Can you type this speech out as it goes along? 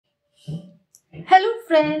Hello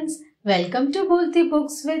friends, welcome to Bolti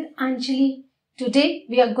Books with Anjali. Today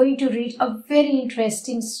we are going to read a very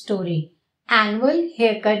interesting story, Annual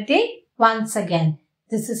Haircut Day once again.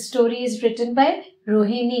 This story is written by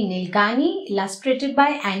Rohini Nilkani, illustrated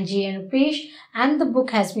by Anjali and the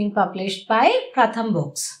book has been published by Pratham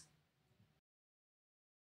Books.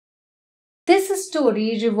 This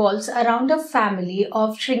story revolves around a family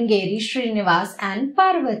of Sringeri Srinivas and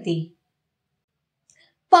Parvati.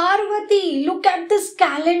 Parvati, look at this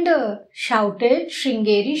calendar, shouted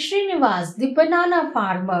Sringeri Srinivas, the banana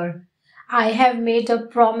farmer. I have made a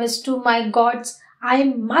promise to my gods. I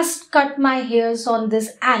must cut my hairs on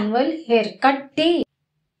this annual haircut day.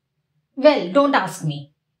 Well, don't ask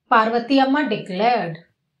me, Parvati Amma declared.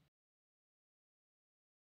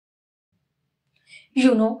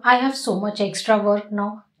 You know, I have so much extra work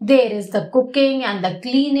now. There is the cooking and the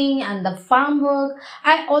cleaning and the farm work.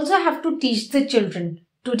 I also have to teach the children.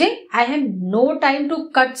 Today, I have no time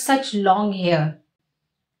to cut such long hair.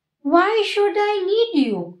 Why should I need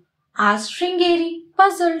you? Asked Sringeri,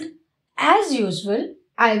 puzzled. As usual,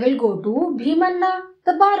 I will go to Bhimanna,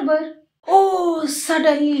 the barber. Oh,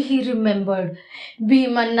 suddenly he remembered.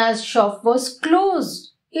 Bhimanna's shop was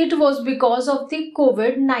closed. It was because of the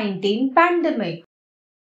COVID-19 pandemic.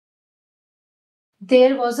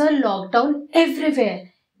 There was a lockdown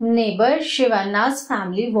everywhere. Neighbor Shivanna's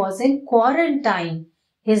family was in quarantine.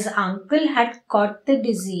 His uncle had caught the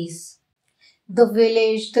disease. The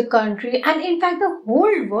village, the country, and in fact the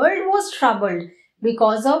whole world was troubled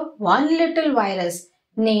because of one little virus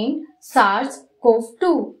named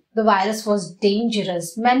SARS-CoV-2. The virus was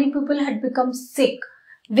dangerous. Many people had become sick,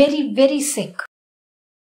 very, very sick.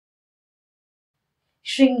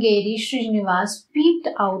 Sringeri Srinivas peeped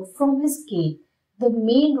out from his gate. The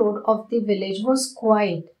main road of the village was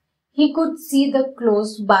quiet. He could see the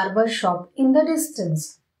closed barber shop in the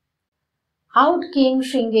distance. Out came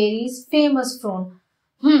Sringeri's famous frown.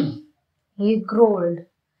 He growled.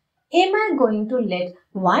 Am I going to let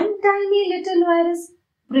one tiny little virus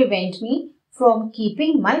prevent me from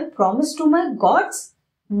keeping my promise to my gods?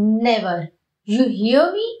 Never. You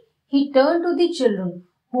hear me? He turned to the children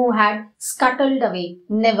who had scuttled away.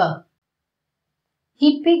 Never.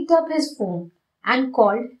 He picked up his phone and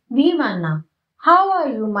called Bhimanna. How are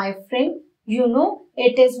you, my friend? You know,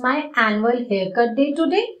 it is my annual haircut day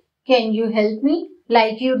today. Can you help me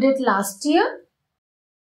like you did last year?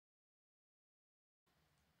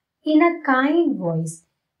 In a kind voice,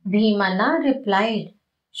 Bhimanna replied,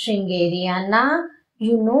 Sringeri Anna,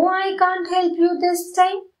 you know I can't help you this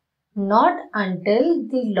time. Not until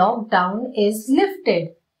the lockdown is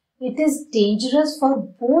lifted. It is dangerous for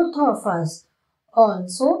both of us.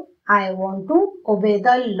 Also, I want to obey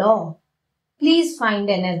the law. Please find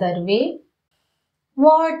another way.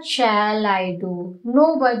 What shall I do?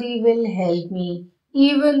 Nobody will help me.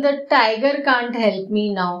 Even the tiger can't help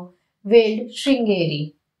me now, wailed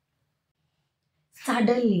Sringeri.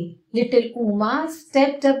 Suddenly, little Uma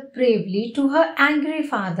stepped up bravely to her angry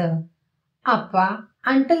father. Appa,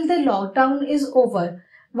 until the lockdown is over,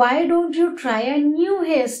 why don't you try a new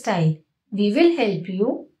hairstyle? We will help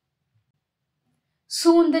you.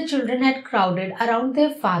 Soon the children had crowded around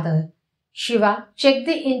their father. Shiva checked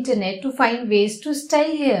the internet to find ways to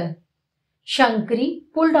style hair. Shankari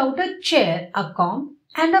pulled out a chair, a comb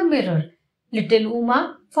and a mirror. Little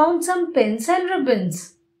Uma found some pins and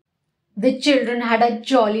ribbons. The children had a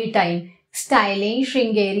jolly time styling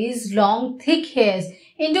Sringeri's long thick hairs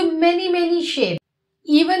into many shapes.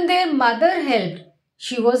 Even their mother helped.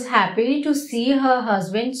 She was happy to see her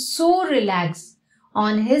husband so relaxed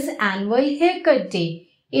on his annual haircut day.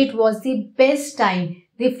 It was the best time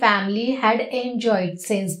the family had enjoyed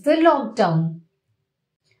since the lockdown.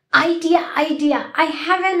 Idea! I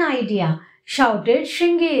have an idea, shouted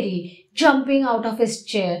Sringeri, jumping out of his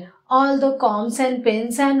chair. All the combs and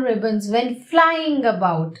pins and ribbons went flying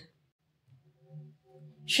about.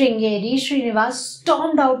 Sringeri Srinivas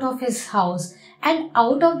stormed out of his house and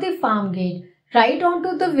out of the farm gate, right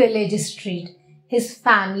onto the village street. His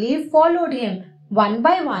family followed him one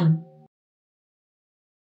by one.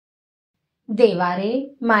 Devare,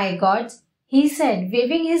 my gods, he said,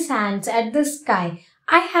 waving his hands at the sky,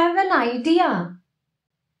 I have an idea.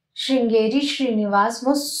 Sringeri Srinivas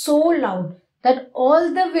was so loud that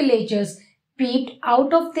all the villagers peeped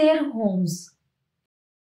out of their homes.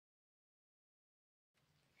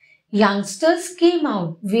 Youngsters came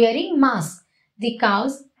out wearing masks. The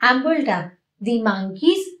cows ambled up. The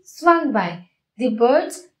monkeys swung by. The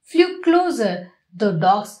birds flew closer. The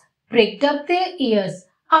dogs pricked up their ears.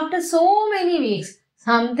 After so many weeks,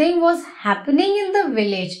 something was happening in the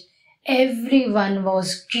village. Everyone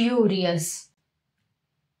was curious.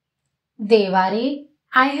 Devari,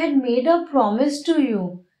 I had made a promise to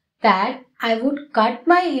you that I would cut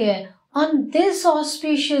my hair on this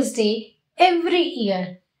auspicious day every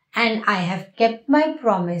year, and I have kept my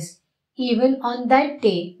promise even on that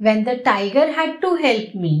day when the tiger had to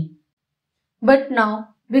help me. But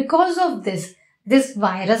now, because of this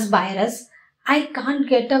virus, I can't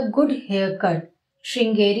get a good haircut,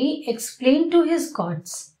 Shringeri explained to his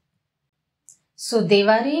gods. So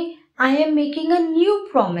Devari, I am making a new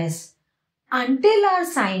promise. Until our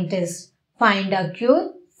scientists find a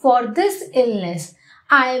cure for this illness,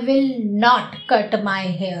 I will not cut my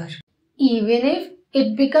hair. Even if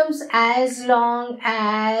it becomes as long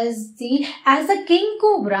as the king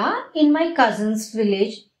cobra in my cousin's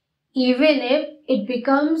village, even if it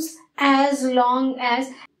becomes as long as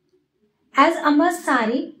Amma's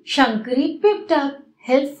sari, Shankari picked up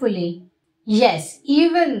helpfully. Yes,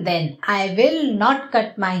 even then I will not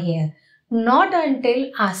cut my hair, not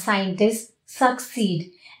until our scientists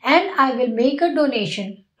succeed, and I will make a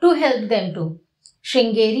donation to help them too.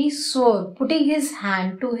 Shringeri swore, putting his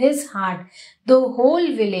hand to his heart. The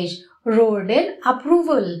whole village roared in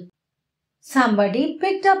approval. Somebody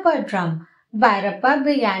picked up a drum. Bhairappa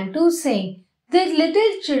began to sing. The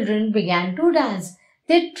little children began to dance.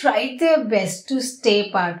 They tried their best to stay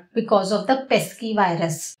apart because of the pesky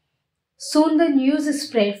virus. Soon the news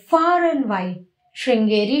spread far and wide.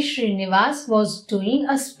 Shringeri Srinivas was doing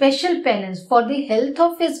a special penance for the health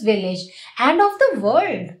of his village and of the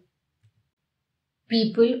world.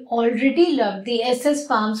 People already loved the SS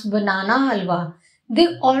Farm's banana halwa.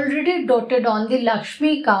 They already doted on the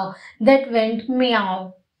Lakshmi cow that went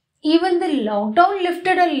meow. Even the lockdown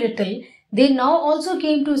lifted a little. They now also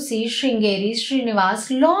came to see Shringeri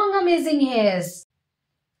Srinivas' long amazing hairs.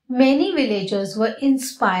 Many villagers were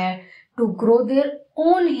inspired to grow their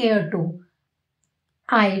own hair too.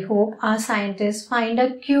 I hope our scientists find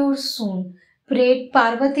a cure soon, prayed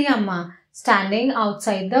Parvati Amma, standing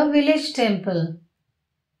outside the village temple.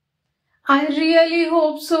 I really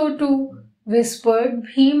hope so too, whispered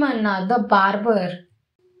Bhimanna the barber.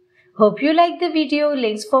 Hope you liked the video.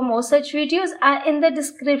 Links for more such videos are in the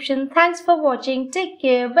description. Thanks for watching. Take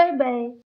care. Bye bye.